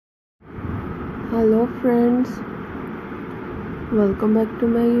Hello friends, welcome back to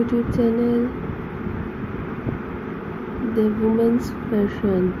my YouTube channel The Women's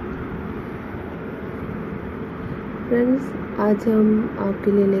Fashion। Friends, आज हम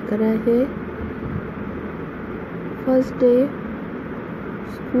आपके लिए लेकर आए हैं फर्स्ट डे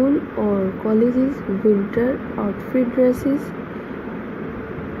स्कूल और colleges winter outfit dresses.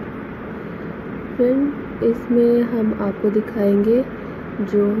 Friend, इसमें हम आपको दिखाएंगे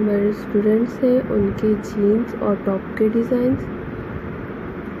जो हमारे स्टूडेंट्स हैं उनके जीन्स और टॉप के डिज़ाइंस।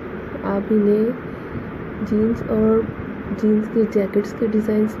 आप इन्हें जीन्स और जीन्स के जैकेट्स के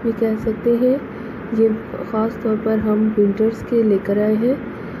डिज़ाइंस भी कह सकते हैं। ये ख़ास तौर पर हम विंटर्स के लेकर आए हैं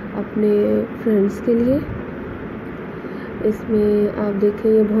अपने फ्रेंड्स के लिए। इसमें आप देखें,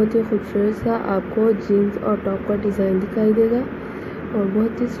 ये बहुत ही खूबसूरत सा आपको जीन्स और टॉप का डिज़ाइन दिखाई देगा और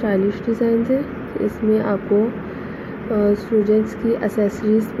बहुत ही स्टाइलिश डिज़ाइन है। इसमें आपको स्टूडेंट्स की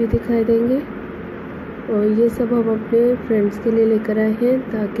एसेसरीज़ भी दिखाई देंगे और ये सब हम अपने फ्रेंड्स के लिए लेकर आए हैं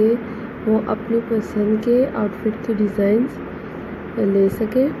ताकि वो अपनी पसंद के आउटफिट के डिज़ाइंस ले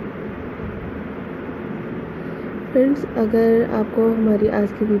सके। फ्रेंड्स, अगर आपको हमारी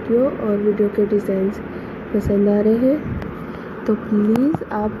आज की वीडियो और वीडियो के डिज़ाइंस पसंद आ रहे हैं तो प्लीज़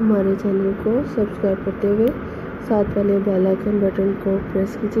आप हमारे चैनल को सब्सक्राइब करते हुए साथ वाले बेल आइकन बटन को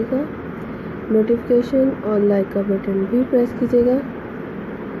प्रेस कीजिएगा। नोटिफिकेशन और लाइक का बटन भी प्रेस कीजिएगा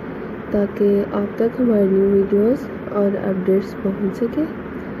ताकि आप तक हमारी न्यू वीडियोस और अपडेट्स पहुंच सके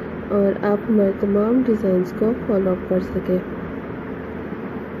और आप हमारे तमाम डिज़ाइंस को फॉलो अप कर सकें।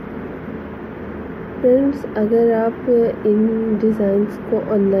 फ्रेंड्स, अगर आप इन डिज़ाइंस को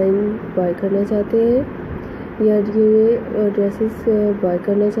ऑनलाइन बाय करना चाहते हैं या ये ड्रेसेस बाय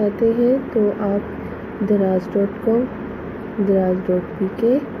करना चाहते हैं तो आप दराज.com,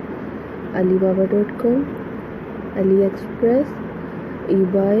 दराज.pk, alibaba.com, AliExpress,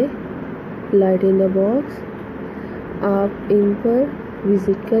 eBay, light in the box, आप इन पर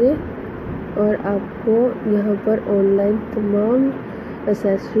विज़िट करें और आपको यहाँ पर ऑनलाइन तमाम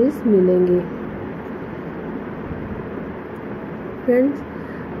एसेसरीज़ मिलेंगी। फ्रेंड्स,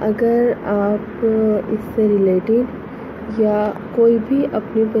 अगर आप इससे रिलेटेड या कोई भी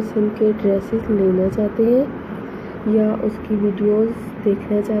अपनी पसंद के ड्रेसेस लेना चाहते हैं या उसकी वीडियोस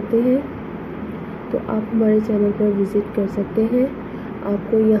देखना चाहते हैं तो आप हमारे चैनल पर विज़िट कर सकते हैं।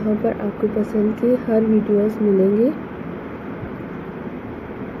 आपको यहाँ पर आपकी पसंद की हर वीडियोस मिलेंगे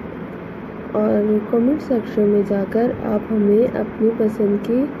और कमेंट सेक्शन में जाकर आप हमें अपनी पसंद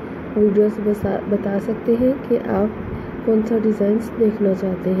की वीडियोस बता सकते हैं कि आप कौन सा डिज़ाइंस देखना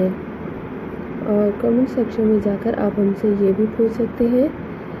चाहते हैं। और कमेंट सेक्शन में जाकर आप हमसे ये भी पूछ सकते हैं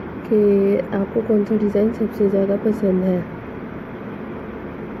कि आपको कौन सा डिज़ाइन सबसे ज़्यादा पसंद है।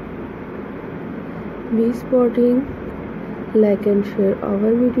 Be supporting, like and share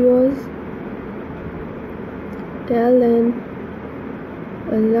our videos. Till then,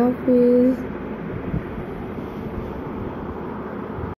 Allah Hafiz.